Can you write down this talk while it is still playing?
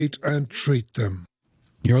and treat them.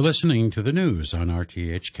 You're listening to the news on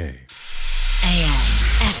RTHK. AM,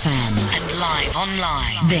 FM, and live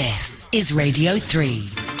online. This is Radio 3.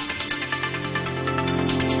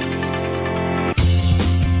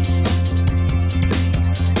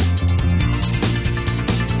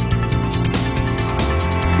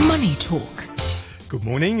 Money Talk. Good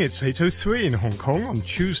morning, it's 8:03 in Hong Kong on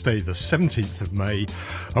Tuesday the 17th of May.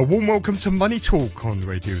 A warm welcome to Money Talk on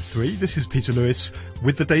Radio 3. This is Peter Lewis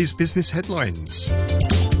with the day's business headlines.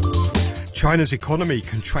 China's economy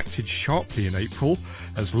contracted sharply in April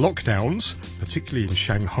as lockdowns, particularly in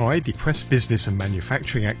Shanghai, depressed business and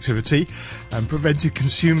manufacturing activity and prevented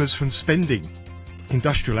consumers from spending.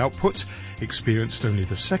 Industrial output experienced only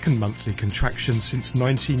the second monthly contraction since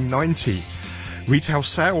 1990. Retail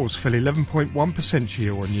sales fell 11.1%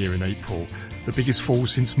 year-on-year in April, the biggest fall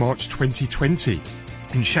since March 2020.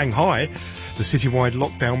 In Shanghai, the citywide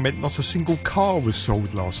lockdown meant not a single car was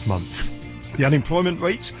sold last month. The unemployment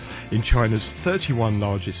rate in China's 31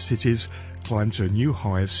 largest cities climbed to a new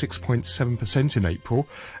high of 6.7% in April,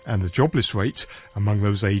 and the jobless rate among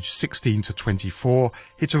those aged 16 to 24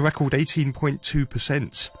 hit a record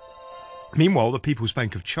 18.2%. Meanwhile, the People's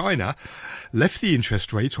Bank of China left the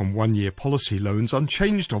interest rate on one-year policy loans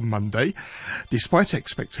unchanged on Monday, despite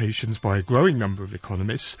expectations by a growing number of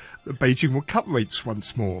economists that Beijing will cut rates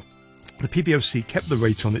once more. The PBOC kept the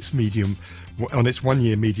rate on its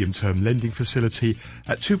one-year medium-term lending facility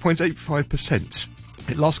at 2.85%.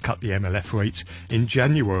 It last cut the MLF rate in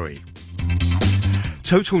January.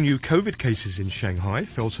 Total new COVID cases in Shanghai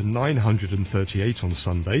fell to 938 on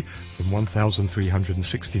Sunday from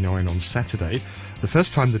 1,369 on Saturday, the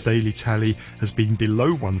first time the daily tally has been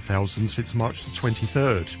below 1,000 since March the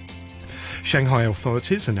 23rd. Shanghai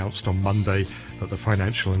authorities announced on Monday that the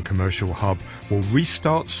financial and commercial hub will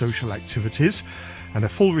restart social activities, and a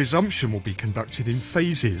full resumption will be conducted in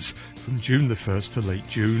phases from June the 1st to late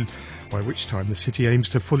June, by which time the city aims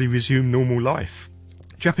to fully resume normal life.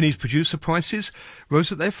 Japanese producer prices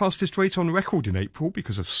rose at their fastest rate on record in April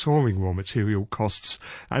because of soaring raw material costs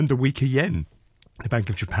and a weaker yen. The Bank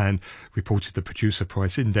of Japan reported the producer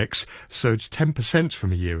price index surged 10%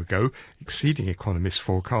 from a year ago, exceeding economists'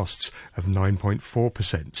 forecasts of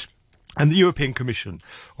 9.4%. And the European Commission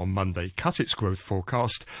on Monday cut its growth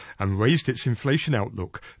forecast and raised its inflation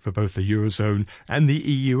outlook for both the Eurozone and the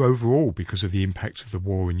EU overall because of the impact of the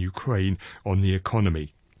war in Ukraine on the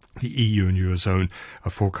economy. The EU and Eurozone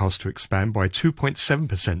are forecast to expand by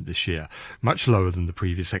 2.7% this year, much lower than the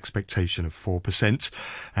previous expectation of 4%,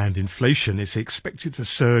 and inflation is expected to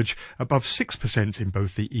surge above 6% in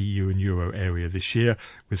both the EU and Euro area this year,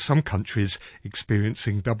 with some countries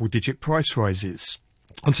experiencing double-digit price rises.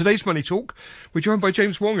 On today's Money Talk, we're joined by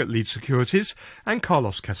James Wong at Lead Securities and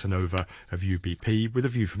Carlos Casanova of UBP. With a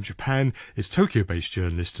view from Japan is Tokyo-based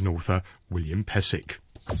journalist and author William Pesic.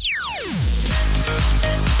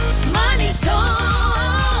 Money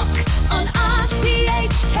Talk on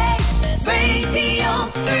RTHK Radio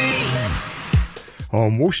 3.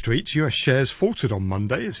 On Wall Street, US shares faltered on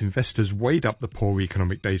Monday as investors weighed up the poor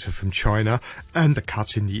economic data from China and the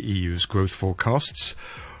cut in the EU's growth forecasts.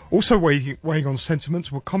 Also weighing on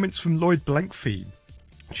sentiment were comments from Lloyd Blankfein,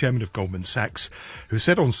 chairman of Goldman Sachs, who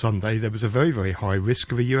said on Sunday there was a very, very high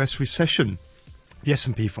risk of a US recession. The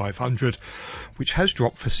S&P 500, which has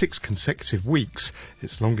dropped for 6 consecutive weeks,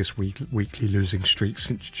 its longest weekly losing streak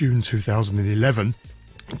since June 2011,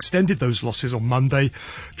 extended those losses on Monday,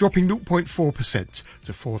 dropping 0.4%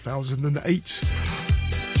 to 4,008.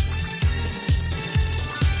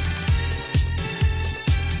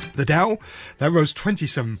 The Dow, that rose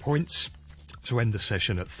 27 points to end the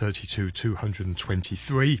session at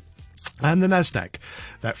 32,223. And the Nasdaq,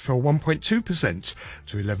 that fell 1.2%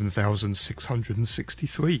 to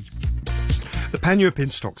 11,663. The Pan-European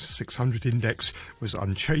Stoxx 600 index was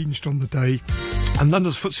unchanged on the day, and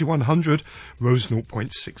London's FTSE 100 rose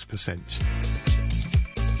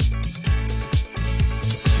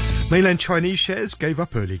 0.6%. Mainland Chinese shares gave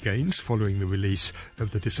up early gains following the release of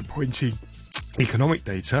the disappointing economic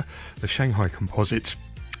data. The Shanghai Composite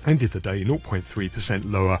ended the day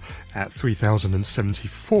 0.3% lower at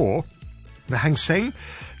 3,074. The Hang Seng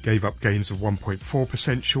gave up gains of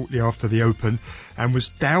 1.4% shortly after the open and was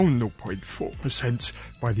down 0.4%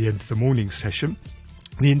 by the end of the morning session.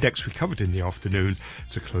 The index recovered in the afternoon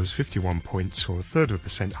to close 51 points or a third of a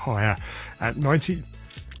percent higher at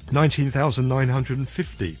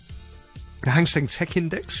 19,950. The Hang Seng Tech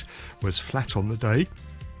Index was flat on the day.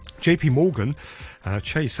 JP Morgan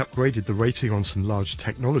Chase upgraded the rating on some large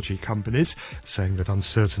technology companies, saying that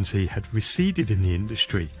uncertainty had receded in the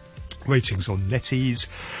industry. Ratings on NetEase,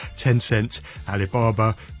 Tencent,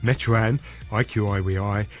 Alibaba, Meituan,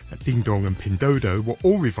 IQIWI, Ding Dong and Pinduoduo were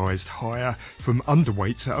all revised higher from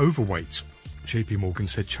underweight to overweight. JP Morgan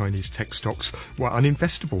said Chinese tech stocks were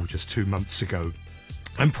uninvestable just 2 months ago.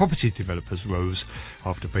 And property developers rose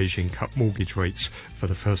after Beijing cut mortgage rates for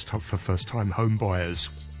first-time home buyers.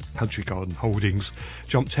 Country Garden Holdings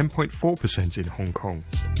jumped 10.4% in Hong Kong.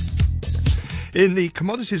 In the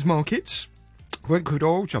commodities markets, Brent crude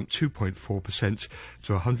oil jumped 2.4%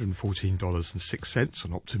 to $114.06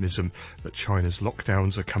 on optimism that China's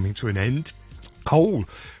lockdowns are coming to an end. Coal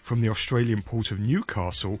from the Australian port of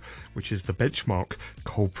Newcastle, which is the benchmark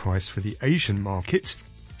coal price for the Asian market,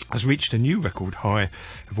 has reached a new record high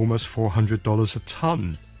of almost $400 a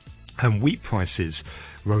tonne. And wheat prices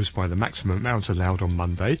rose by the maximum amount allowed on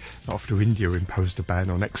Monday after India imposed a ban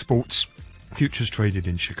on exports. Futures traded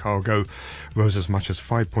in Chicago rose as much as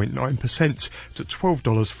 5.9% to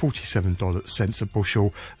 $12.47 a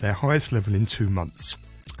bushel, their highest level in 2 months.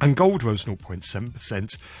 And gold rose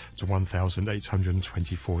 0.7% to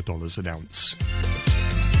 $1,824 an ounce.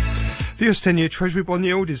 The US 10-year Treasury bond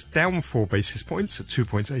yield is down 4 basis points at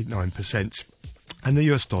 2.89%. And the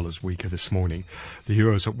US dollar's weaker this morning. The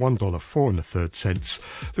euro's at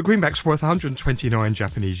 $1.04 The greenback's worth 129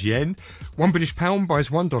 Japanese yen. 1 British pound buys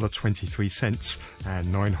 $1.23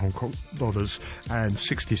 and 9 Hong Kong dollars and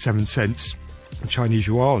 67 cents. The Chinese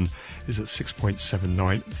yuan is at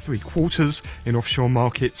 6.79 3/4 in offshore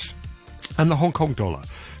markets. And the Hong Kong dollar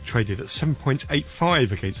traded at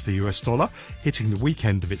 7.85 against the US dollar, hitting the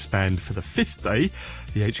weekend of its band for the 5th day.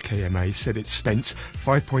 The HKMA said it spent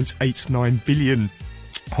 5.89 billion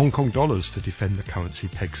Hong Kong dollars to defend the currency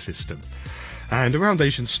peg system. And around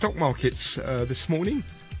Asian stock markets this morning,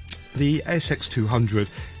 the ASX 200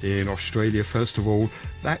 in Australia, first of all,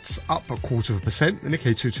 that's up 0.25%. The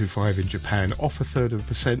Nikkei 225 in Japan off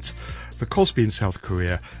 1/3%. The Kospi in South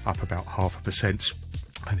Korea up about 0.5%.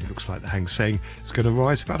 And it looks like the Hang Seng is going to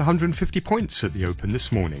rise about 150 points at the open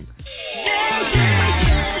this morning.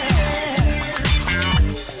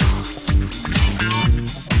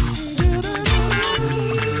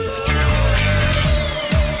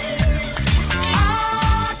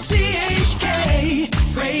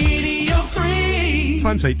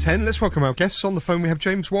 Time's 8:10. Let's welcome our guests. On the phone we have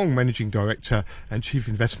James Wong, Managing Director and Chief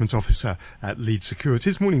Investment Officer at Lead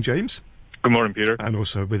Securities. Morning, James. Good morning, Peter. And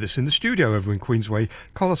also with us in the studio over in Queensway,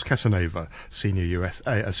 Carlos Casanova, Senior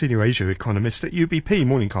Asia Economist at UBP.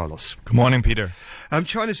 Morning, Carlos. Good morning, Peter.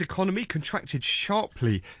 China's economy contracted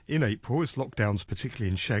sharply in April as lockdowns, particularly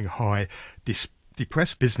in Shanghai,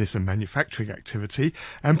 depressed business and manufacturing activity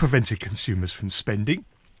and prevented consumers from spending.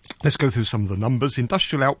 Let's go through some of the numbers.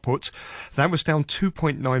 Industrial output, that was down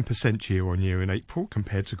 2.9% year-on-year in April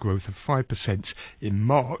compared to growth of 5% in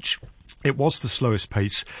March. It was the slowest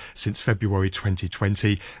pace since February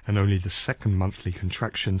 2020 and only the second monthly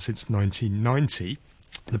contraction since 1990.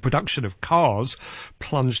 The production of cars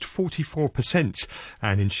plunged 44%,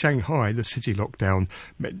 and in Shanghai, the city lockdown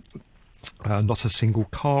meant not a single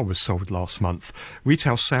car was sold last month.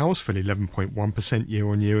 Retail sales fell 11.1%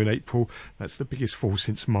 year-on-year in April. That's the biggest fall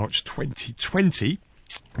since March 2020.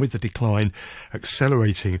 With the decline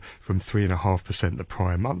accelerating from 3.5% the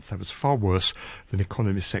prior month. That was far worse than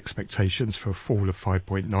economists' expectations for a fall of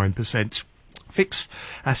 5.9%. Fixed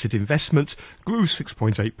asset investment grew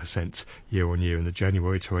 6.8% year-on-year in the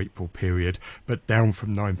January to April period, but down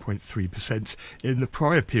from 9.3% in the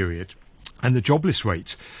prior period. And the jobless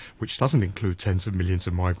rate, which doesn't include tens of millions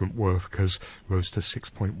of migrant workers, rose to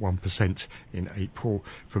 6.1% in April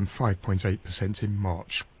from 5.8% in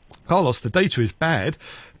March. Carlos, the data is bad,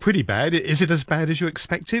 pretty bad. Is it as bad as you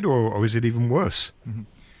expected, or is it even worse?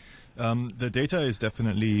 Mm-hmm. The data is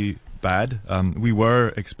definitely bad. We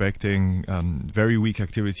were expecting very weak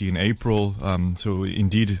activity in April. So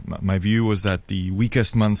indeed, my view was that the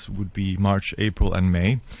weakest months would be March, April and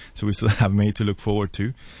May. So we still have May to look forward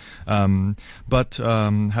to. But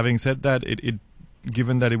having said that,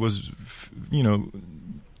 given that it was,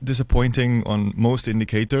 disappointing on most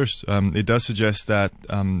indicators, it does suggest that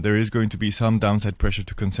there is going to be some downside pressure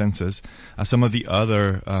to consensus. Some of the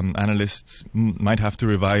other analysts might have to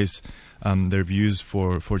revise their views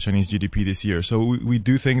for Chinese GDP this year. So we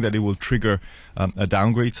do think that it will trigger a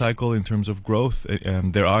downgrade cycle in terms of growth.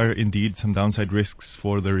 There are indeed some downside risks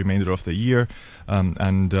for the remainder of the year,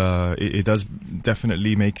 and it does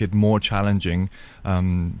definitely make it more challenging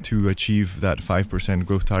to achieve that 5%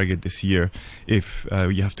 growth target this year if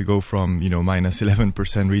you have to go from minus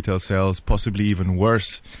 11% retail sales, possibly even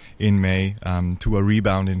worse in May, to a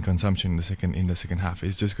rebound in consumption in the second half.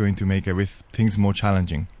 It's just going to make things more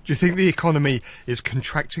challenging. Do you think the economy is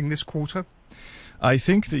contracting this quarter? I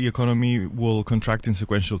think the economy will contract in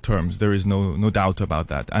sequential terms. There is no doubt about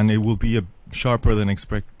that. And it will be a sharper than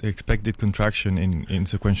expected contraction in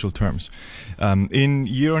sequential terms. In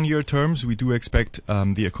year-on-year terms, we do expect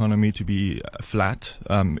the economy to be flat,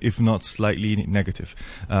 if not slightly negative.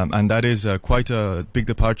 And that is quite a big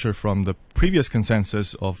departure from the previous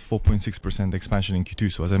consensus of 4.6% expansion in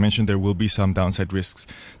Q2. So as I mentioned, there will be some downside risks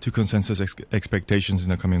to consensus expectations in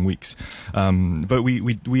the coming weeks. But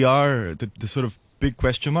we are, the sort of big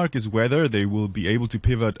question mark is whether they will be able to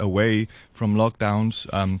pivot away from lockdowns.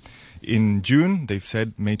 In June, they've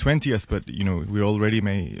said May 20th, but we're already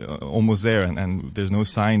almost there, and there's no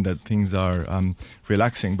sign that things are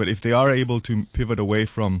relaxing. But if they are able to pivot away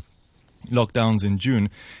from lockdowns in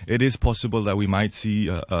June, it is possible that we might see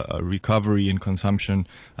a recovery in consumption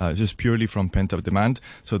just purely from pent-up demand.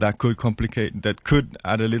 So that could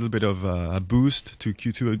add a little bit of a boost to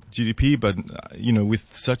Q2 GDP. But,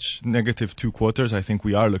 with such negative 2 quarters, I think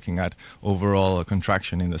we are looking at overall a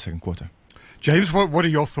contraction in the second quarter. James, what are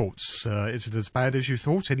your thoughts? Is it as bad as you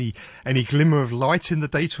thought? Any glimmer of light in the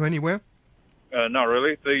data anywhere? Not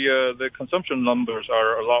really. The consumption numbers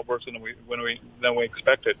are a lot worse than we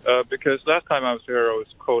expected. Because last time I was here, I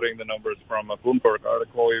was quoting the numbers from a Bloomberg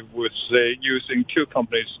article. It was using 2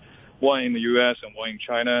 companies, one in the U.S. and one in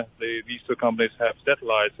China. These 2 companies have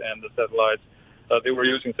satellites, and the satellites they were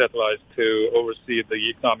using satellites to oversee the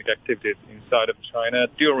economic activities inside of China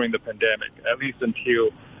during the pandemic, at least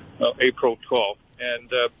until April 12th. And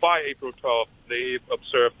by April 12th, they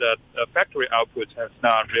observed that factory outputs has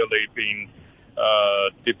not really been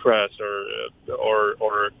depressed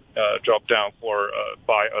or dropped down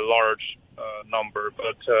by a large number,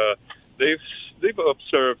 but they've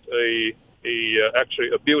observed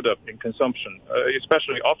actually a buildup in consumption,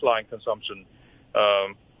 especially offline consumption,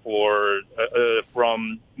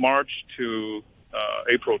 from March to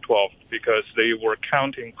April 12th, because they were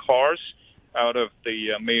counting cars out of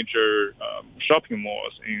the major shopping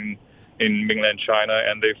malls in mainland China,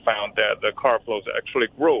 and they found that the car flows actually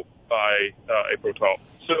grew by April 12th.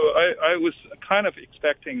 So I was kind of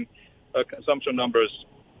expecting consumption numbers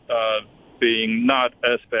being not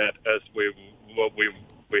as bad as what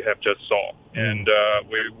we have just saw. And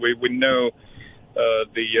we know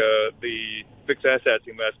the fixed assets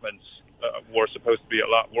investments were supposed to be a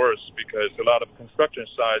lot worse, because a lot of construction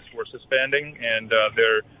sites were suspending, and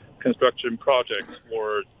their construction projects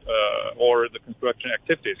or the construction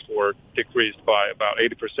activities were decreased by about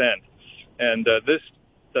 80%. And this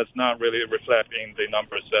does not really reflect in the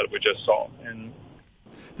numbers that we just saw. And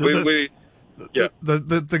the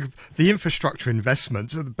infrastructure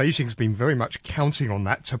investment, Beijing's been very much counting on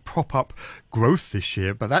that to prop up growth this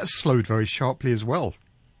year, but that's slowed very sharply as well.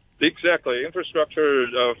 Exactly. Infrastructure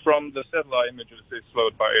from the satellite images is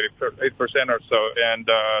slowed by 8% or so. And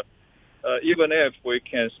even if we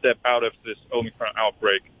can step out of this Omicron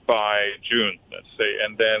outbreak by June, let's say,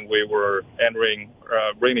 and then we were entering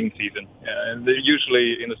raining season, and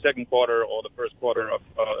usually in the second quarter or the first quarter of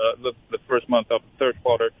the first month of the third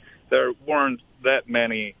quarter, there weren't that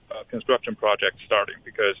many construction projects starting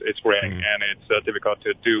because it's raining and it's difficult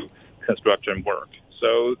to do construction work.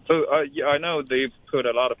 So I know they've put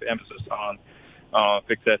a lot of emphasis on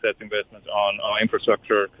fixed assets investments, on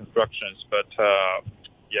infrastructure constructions, but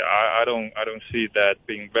I don't see that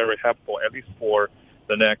being very helpful, at least for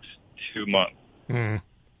the next 2 months. And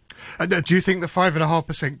do you think the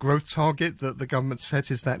 5.5% growth target that the government set,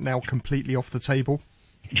 is that now completely off the table?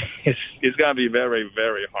 It's going to be very,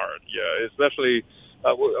 very hard. Yeah, especially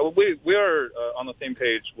we are on the same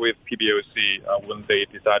page with PBOC when they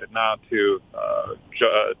decided not to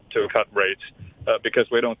cut rates, because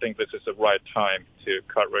we don't think this is the right time to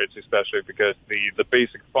cut rates, especially because the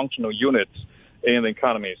basic functional units in the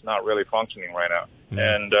economy is not really functioning right now.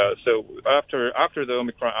 And so after the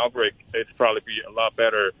Omicron outbreak, it's probably be a lot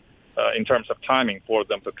better in terms of timing for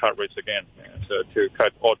them to cut rates again, so to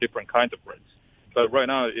cut all different kinds of rates. But right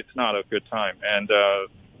now, it's not a good time. And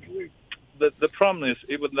the problem is,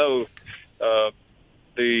 even though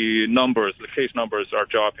the case numbers are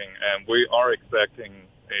dropping, and we are expecting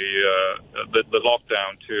the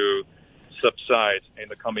lockdown to subside in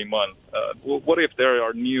the coming month, what if there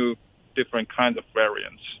are new different kinds of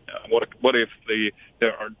variants? What if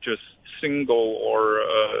there are just single or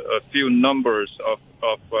a few numbers of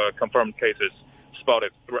confirmed cases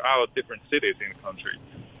spotted throughout different cities in the country?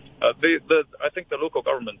 I think the local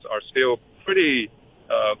governments are still pretty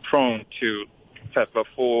prone to have a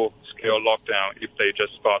full-scale lockdown if they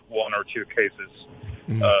just spot 1 or 2 cases,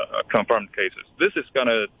 confirmed cases. This is going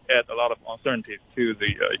to add a lot of uncertainty to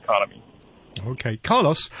the economy. Okay.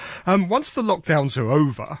 Carlos, once the lockdowns are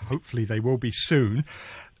over, hopefully they will be soon,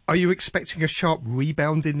 Are you expecting a sharp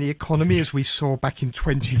rebound in the economy as we saw back in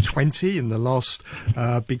 2020 in the last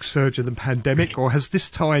big surge of the pandemic, or has this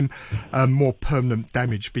time more permanent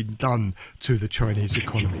damage been done to the Chinese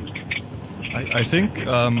economy? I think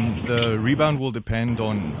the rebound will depend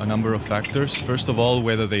on a number of factors. First of all,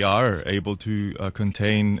 whether they are able to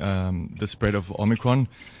contain the spread of Omicron.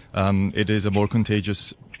 It is a more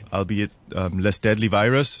contagious, albeit less deadly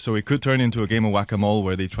virus, so it could turn into a game of whack-a-mole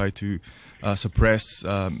where they try to suppress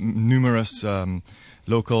numerous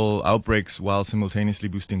local outbreaks while simultaneously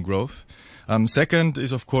boosting growth. Second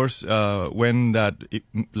is, of course, when that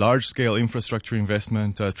large-scale infrastructure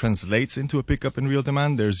investment translates into a pickup in real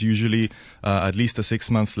demand. There's usually at least a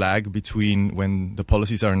 6-month lag between when the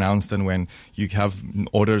policies are announced and when you have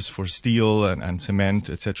orders for steel and cement,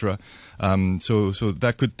 etc. So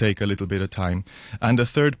that could take a little bit of time. And the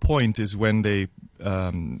third point is when they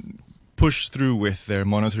push through with their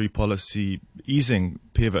monetary policy easing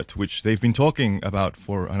pivot, which they've been talking about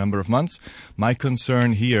for a number of months. My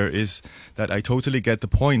concern here is that I totally get the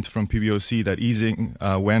point from PBOC that easing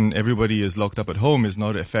when everybody is locked up at home is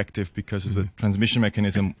not effective because of the transmission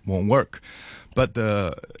mechanism won't work. But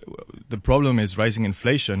the problem is rising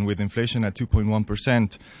inflation. With inflation at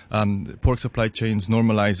 2.1%, pork supply chains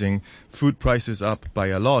normalizing, food prices up by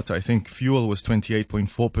a lot. I think fuel was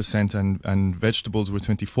 28.4% and vegetables were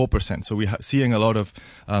 24%. So we're seeing a lot of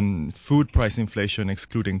food price inflation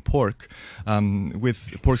excluding pork.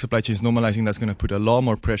 With pork supply chains normalizing, that's going to put a lot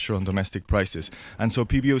more pressure on domestic prices. And so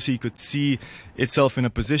PBOC could see itself in a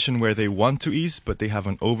position where they want to ease, but they have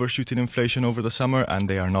an overshoot in inflation over the summer and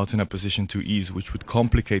they are not in a position to ease, which would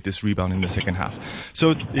complicate this rebound in the second half.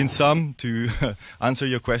 So in sum, to answer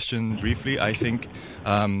your question briefly, I think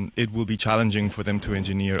it will be challenging for them to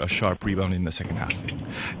engineer a sharp rebound in the second half.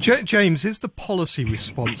 James, is the policy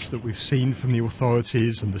response that we've seen from the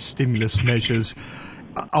authorities and the stimulus measures,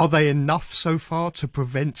 are they enough so far to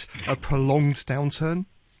prevent a prolonged downturn?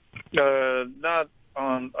 Not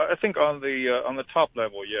on. I think on the top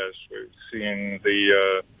level, yes. We've seen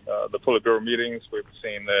the Politburo meetings. We've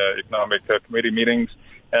seen the economic committee meetings,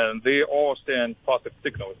 and they all send positive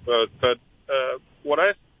signals. But what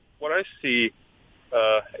I see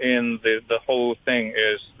in the whole thing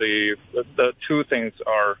is the two things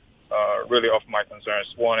are really of my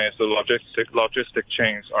concerns. One is the logistic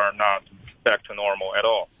chains are not back to normal at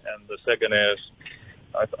all, and the second is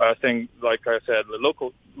I think, like I said, the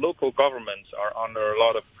local governments are under a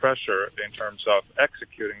lot of pressure in terms of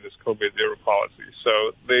executing this COVID-0 policy.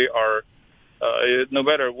 So they are, no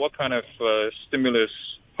matter what kind of stimulus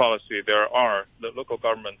policy there are, the local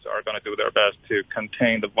governments are going to do their best to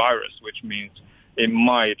contain the virus, which means it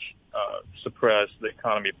might suppress the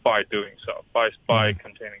economy by doing so, by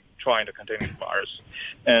trying to contain the virus.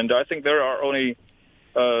 And I think there are only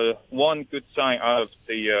one good sign out of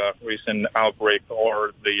the recent outbreak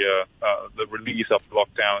or the release of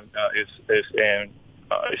lockdown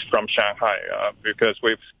is from Shanghai, because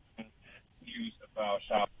we've seen news about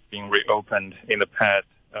shops being reopened in the past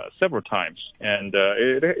several times, and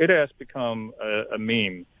it has become a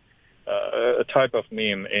meme, a type of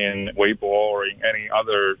meme in Weibo or in any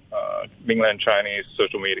other mainland Chinese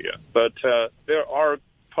social media. But there are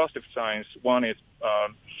positive signs. One is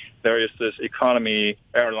there is this economy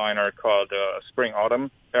airliner called Spring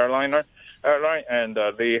Autumn airline, and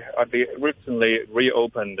they recently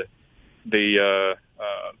reopened the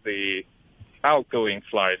outgoing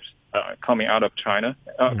flights coming out of China,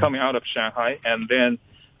 coming out of Shanghai, and then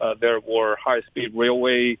there were high-speed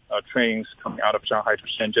railway trains coming out of Shanghai to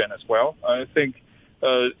Shenzhen as well. I think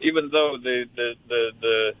even though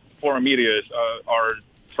the foreign media are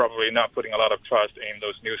probably not putting a lot of trust in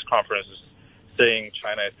those news conferences saying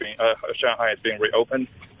Shanghai is being reopened,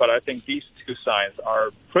 but I think these two signs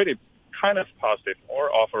are pretty kind of positive or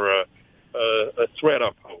offer a thread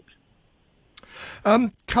of hope.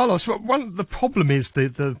 Carlos, the problem is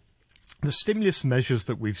the stimulus measures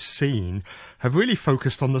that we've seen have really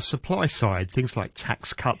focused on the supply side, things like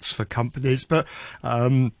tax cuts for companies, but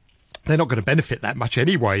they're not going to benefit that much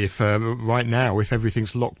anyway if right now, if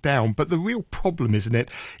everything's locked down. But the real problem, isn't it,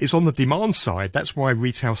 is on the demand side. That's why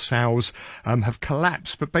retail sales have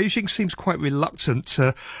collapsed. But Beijing seems quite reluctant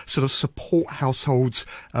to sort of support households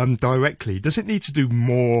directly. Does it need to do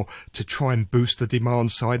more to try and boost the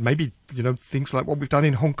demand side? Maybe, things like what we've done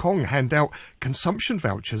in Hong Kong, hand out consumption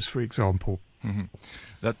vouchers, for example. Mm-hmm.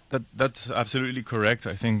 That's absolutely correct.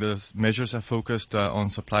 I think the measures are focused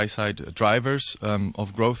on supply side drivers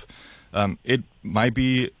of growth. It might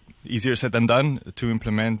be easier said than done to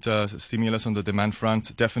implement stimulus on the demand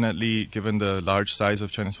front. Definitely, given the large size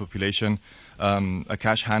of China's population, a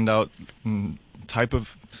cash handout type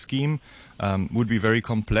of scheme would be very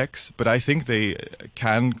complex. But I think they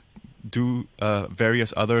can do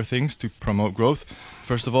various other things to promote growth.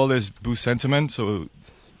 First of all, is boost sentiment. So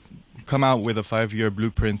come out with a 5-year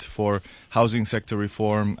blueprint for housing sector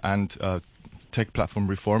reform and tech platform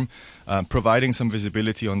reform. Providing some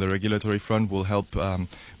visibility on the regulatory front will help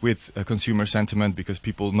with consumer sentiment, because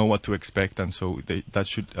people know what to expect, and so that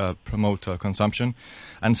should promote consumption.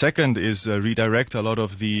 And second is redirect a lot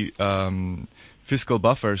of the fiscal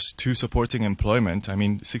buffers to supporting employment. I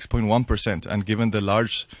mean, 6.1%. And given the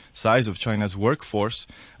large size of China's workforce,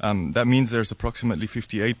 that means there's approximately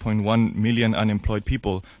 58.1 million unemployed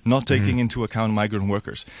people, not taking into account migrant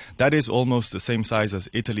workers. That is almost the same size as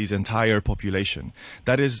Italy's entire population.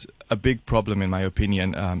 That is a big problem, in my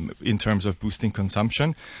opinion, in terms of boosting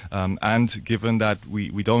consumption. And given that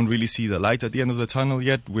we don't really see the light at the end of the tunnel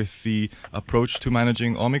yet with the approach to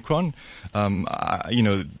managing Omicron,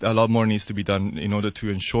 a lot more needs to be done in order to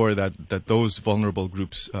ensure that those vulnerable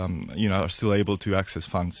groups, are still able to access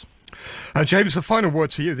funds. James, the final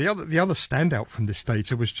word to you. The other standout from this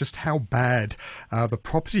data was just how bad the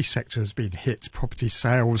property sector has been hit. Property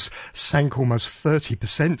sales sank almost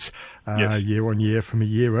 30% year on year from a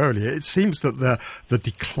year earlier. It seems that the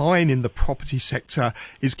decline in the property sector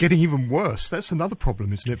is getting even worse. That's another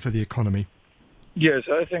problem, isn't it, for the economy? Yes,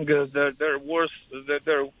 I think there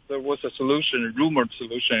was a solution, rumored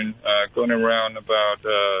solution, going around about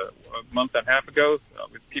a month and a half ago,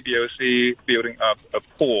 with PBOC building up a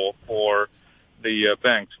pool for the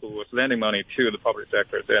banks who was lending money to the property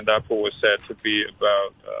sector, and that pool was said to be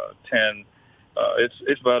about 10.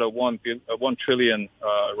 It's about a 1 trillion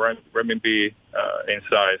renminbi in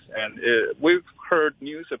size, and we've heard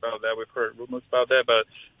news about that. We've heard rumors about that, but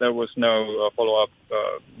there was no follow-up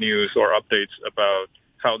news or updates about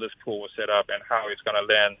how this pool was set up and how it's going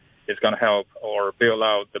to lend. It's going to help or bail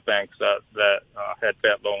out the banks that had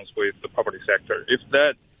bad loans with the property sector.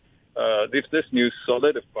 If this news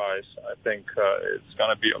solidifies, I think it's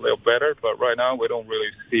going to be a little better. But right now, we don't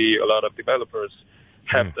really see a lot of developers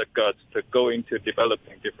have the guts to go into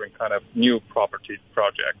developing different kind of new property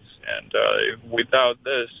projects. And without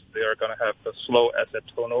this, they are going to have a slow asset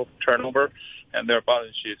turnover, and their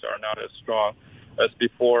balance sheets are not as strong as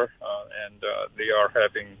before, and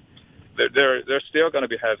they're still going to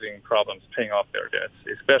be having problems paying off their debts,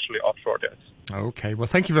 especially offshore debts. Okay, well,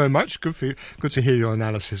 thank you very much. Good to hear your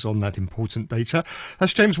analysis on that important data.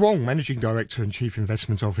 That's James Wong, Managing Director and Chief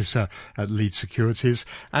Investment Officer at Lead Securities,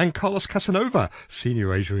 and Carlos Casanova,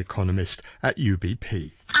 Senior Asia Economist at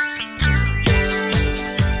UBP.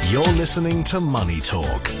 You're listening to Money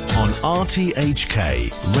Talk on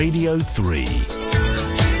RTHK Radio 3.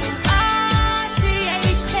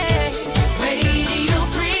 RTHK Radio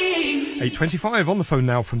 3. 8:25 on the phone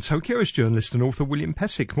now from Tokyo is journalist and author William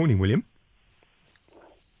Pesic. Morning, William.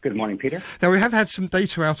 Good morning, Peter. Now, we have had some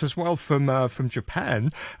data out as well from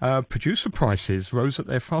Japan. Producer prices rose at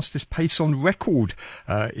their fastest pace on record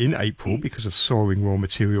in April because of soaring raw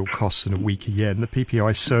material costs and a weaker yen. The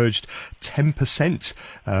PPI surged 10%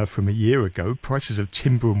 from a year ago. Prices of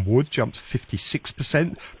timber and wood jumped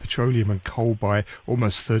 56%, petroleum and coal by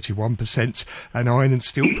almost 31%, and iron and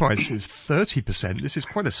steel prices 30%. This is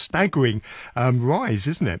quite a staggering rise,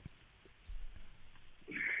 isn't it?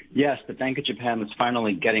 Yes, the Bank of Japan is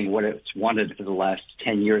finally getting what it's wanted for the last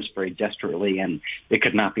 10 years very desperately, and it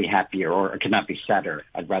could not be happier, or it could not be sadder,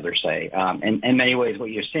 I'd rather say. In many ways, what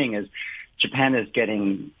you're seeing is Japan is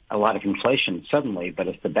getting a lot of inflation suddenly, but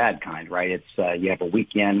it's the bad kind, right? It's you have a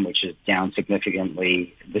weak yen, which is down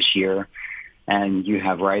significantly this year, and you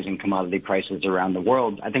have rising commodity prices around the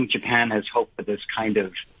world. I think Japan has hoped for this kind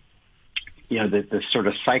of, this sort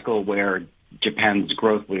of cycle where Japan's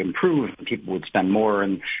growth would improve, people would spend more,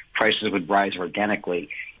 and prices would rise organically.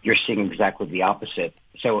 You're seeing exactly the opposite.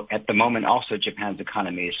 So at the moment, also, Japan's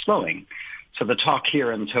economy is slowing. So the talk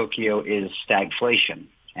here in Tokyo is stagflation.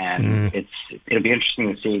 And it'll be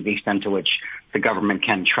interesting to see the extent to which the government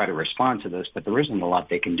can try to respond to this, but there isn't a lot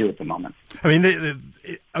they can do at the moment. I mean,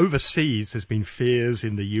 overseas, there's been fears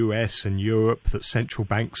in the US and Europe that central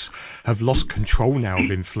banks have lost control now of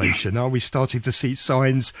inflation. Are we starting to see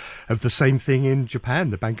signs of the same thing in Japan?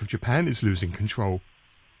 The Bank of Japan is losing control.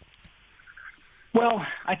 Well,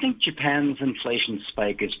 I think Japan's inflation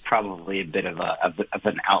spike is probably a bit of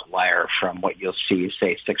an outlier from what you'll see,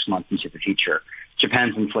 say, 6 months into the future.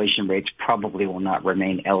 Japan's inflation rates probably will not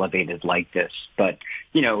remain elevated like this. But,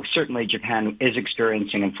 certainly Japan is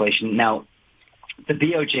experiencing inflation. Now, the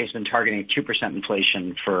BOJ has been targeting 2%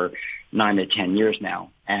 inflation for 9 to 10 years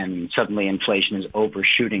now, and suddenly inflation is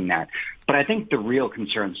overshooting that. But I think the real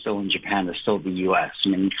concern still in Japan is still the U.S. I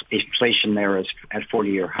mean, inflation there is at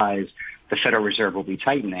 40-year highs. The Federal Reserve will be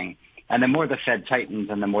tightening, and the more the Fed tightens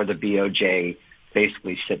and the more the BOJ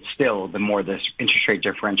basically sits still, the more this interest rate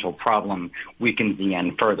differential problem weakens the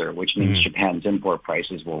yen further, which means Japan's import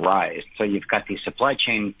prices will rise. So you've got these supply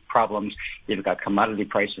chain problems, you've got commodity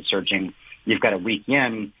prices surging, you've got a weak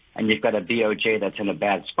yen, and you've got a BOJ that's in a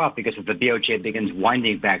bad spot, because if the BOJ begins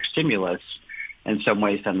winding back stimulus, in some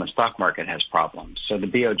ways, then the stock market has problems. So the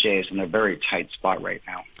BOJ is in a very tight spot right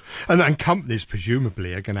now. And companies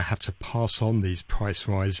presumably are going to have to pass on these price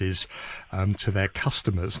rises to their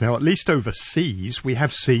customers. Now, at least overseas, we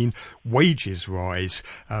have seen wages rise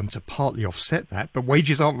to partly offset that, but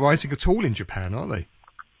wages aren't rising at all in Japan, are they?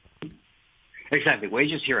 Exactly.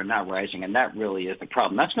 Wages here are not rising, and that really is the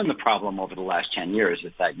problem. That's been the problem over the last 10 years,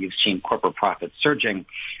 is that you've seen corporate profits surging.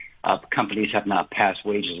 Companies have not passed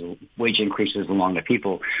wage increases along to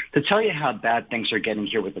people. To tell you how bad things are getting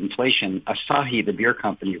here with inflation, Asahi, the beer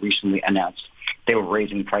company, recently announced they were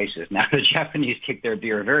raising prices. Now, the Japanese take their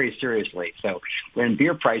beer very seriously. So when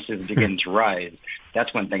beer prices begin to rise,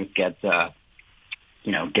 that's when things get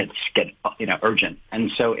urgent.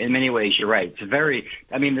 And so in many ways, you're right.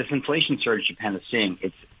 This inflation surge Japan is seeing,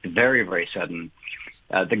 it's very, very sudden.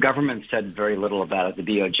 The government said very little about it. The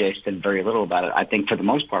BOJ said very little about it, I think for the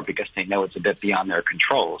most part because they know it's a bit beyond their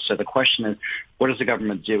control. So the question is, what does the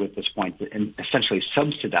government do at this point to essentially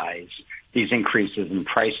subsidize these increases in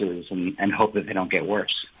prices and hope that they don't get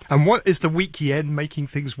worse? And what is the weak yen making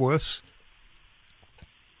things worse?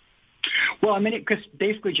 Well, because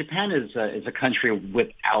basically Japan is a country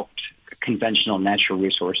without conventional natural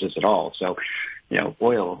resources at all. So,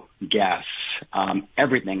 oil, gas,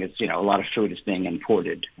 everything is, a lot of food is being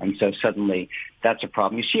imported. And so suddenly that's a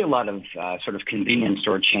problem. You see a lot of sort of convenience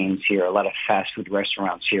store chains here, a lot of fast food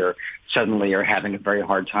restaurants here suddenly are having a very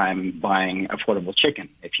hard time buying affordable chicken,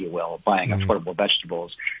 if you will, buying affordable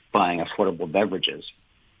vegetables, buying affordable beverages.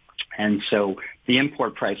 And so the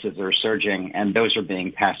import prices are surging, and those are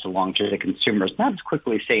being passed along to the consumers, not as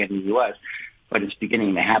quickly, say, in the U.S., but it's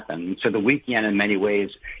beginning to happen. So the weak yen in many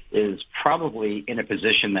ways is probably in a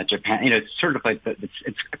position that Japan, it's sort of like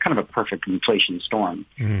it's kind of a perfect inflation storm,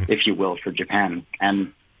 if you will, for Japan.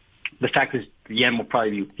 And the fact is the yen will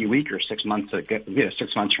probably be weaker 6 months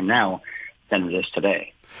from now than it is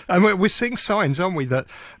today. And we're seeing signs, aren't we, that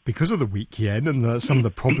because of the weak yen and some of the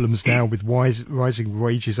problems now with rising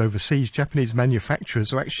wages overseas, Japanese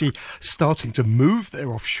manufacturers are actually starting to move their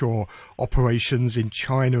offshore operations in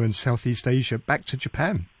China and Southeast Asia back to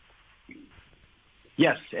Japan.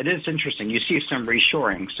 Yes, it is interesting. You see some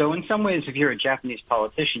reshoring. So in some ways, if you're a Japanese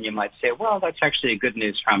politician, you might say, well, that's actually good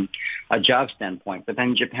news from a job standpoint. But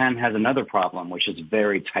then Japan has another problem, which is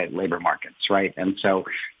very tight labor markets, right? And so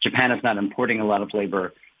Japan is not importing a lot of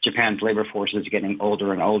labor. Japan's labor force is getting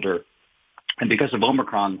older and older. And because of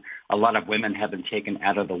Omicron, a lot of women have been taken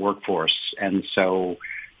out of the workforce. And so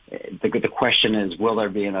the question is, will there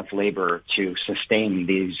be enough labor to sustain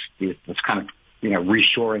this kind of,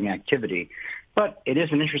 reshoring activity? But it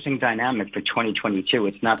is an interesting dynamic for 2022.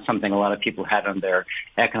 It's not something a lot of people had on their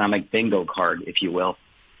economic bingo card, if you will.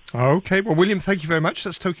 Okay. Well, William, thank you very much.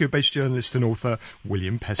 That's Tokyo-based journalist and author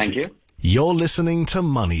William Pesek. Thank you. You're listening to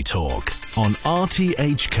Money Talk on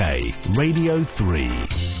RTHK Radio 3.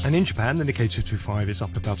 And in Japan, the Nikkei 225 is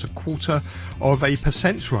up about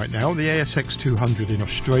 0.25% right now. The ASX 200 in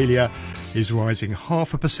Australia is rising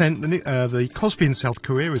 0.5%. The Kospi in South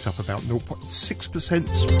Korea is up about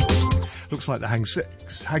 0.6%. Looks like the Hang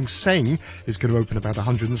Seng is going to open about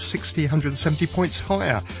 160, 170 points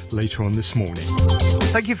higher later on this morning.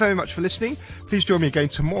 Thank you very much for listening. Please join me again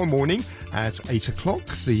tomorrow morning at 8 o'clock.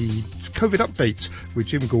 The COVID update with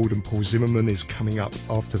Jim Gould and Paul Zimmerman is coming up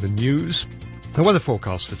after the news. The weather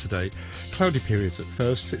forecast for today, cloudy periods at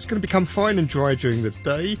first. It's going to become fine and dry during the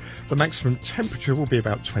day. The maximum temperature will be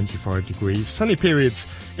about 25 degrees. Sunny periods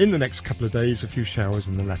in the next couple of days, a few showers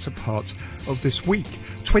in the latter part of this week.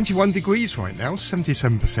 21 degrees right now,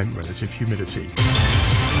 77% relative humidity.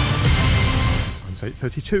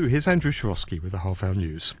 8:32. Here's Andrew Shorosky with the half-hour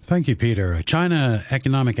news. Thank you, Peter. A China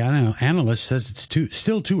economic analyst says it's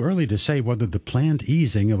still too early to say whether the planned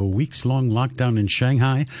easing of a weeks-long lockdown in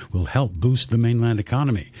Shanghai will help boost the mainland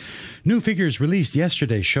economy. New figures released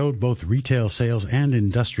yesterday showed both retail sales and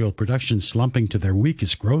industrial production slumping to their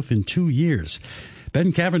weakest growth in 2 years.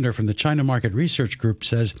 Ben Cavender from the China Market Research Group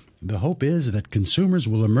says the hope is that consumers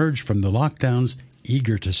will emerge from the lockdowns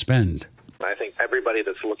eager to spend. I think every everybody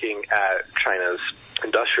that's looking at China's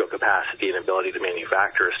industrial capacity and ability to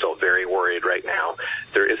manufacture is still very worried right now.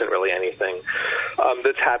 There isn't really anything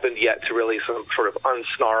that's happened yet to really sort of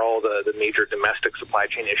unsnarl the major domestic supply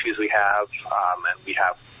chain issues we have, and we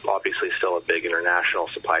have obviously still a big international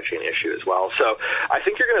supply chain issue as well. So I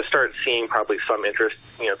think you're going to start seeing probably some interest,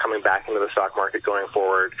 coming back into the stock market going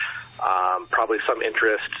forward. Probably some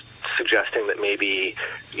interest suggesting that maybe,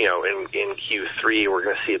 in Q3 we're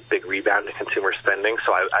going to see a big rebound in consumer spending.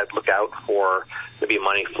 So I'd look out for maybe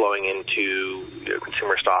money flowing into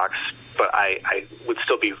consumer stocks, but I would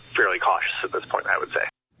still be fairly cautious at this point, I would say.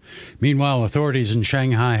 Meanwhile, authorities in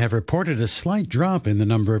Shanghai have reported a slight drop in the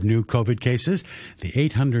number of new COVID cases. The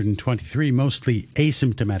 823 mostly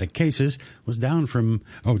asymptomatic cases was down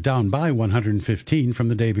by 115 from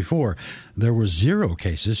the day before. There were 0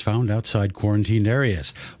 cases found outside quarantined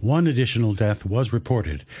areas. 1 additional death was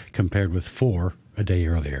reported, compared with 4 a day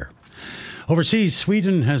earlier. Overseas,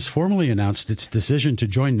 Sweden has formally announced its decision to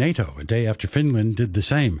join NATO a day after Finland did the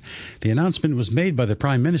same. The announcement was made by the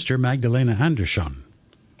Prime Minister, Magdalena Andersson.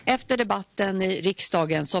 After the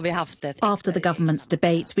government's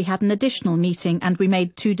debate, we had an additional meeting and we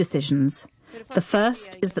made 2 decisions. The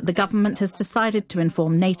first is that the government has decided to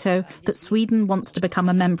inform NATO that Sweden wants to become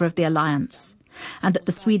a member of the alliance, and that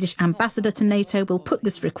the Swedish ambassador to NATO will put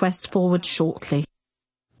this request forward shortly.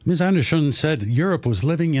 Ms. Andersson said Europe was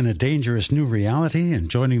living in a dangerous new reality and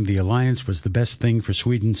joining the alliance was the best thing for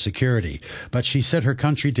Sweden's security. But she said her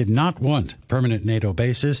country did not want permanent NATO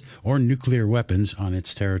bases or nuclear weapons on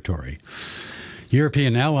its territory.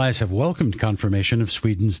 European allies have welcomed confirmation of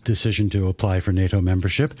Sweden's decision to apply for NATO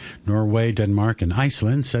membership. Norway, Denmark, and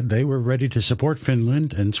Iceland said they were ready to support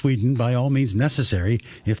Finland and Sweden by all means necessary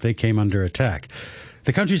if they came under attack.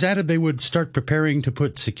 The countries added they would start preparing to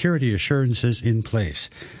put security assurances in place.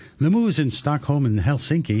 The moves in Stockholm and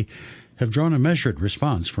Helsinki have drawn a measured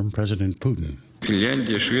response from President Putin. Finland,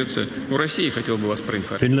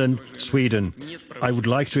 Sweden. I would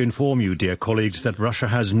like to inform you, dear colleagues, that Russia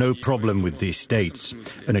has no problem with these states.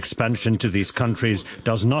 An expansion to these countries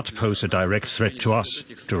does not pose a direct threat to us,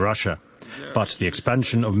 to Russia. But the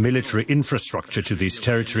expansion of military infrastructure to these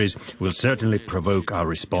territories will certainly provoke our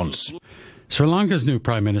response. Sri Lanka's new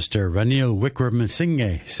Prime Minister, Ranil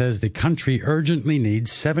Wickremesinghe, says the country urgently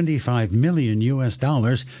needs $75 million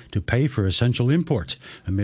to pay for essential imports amid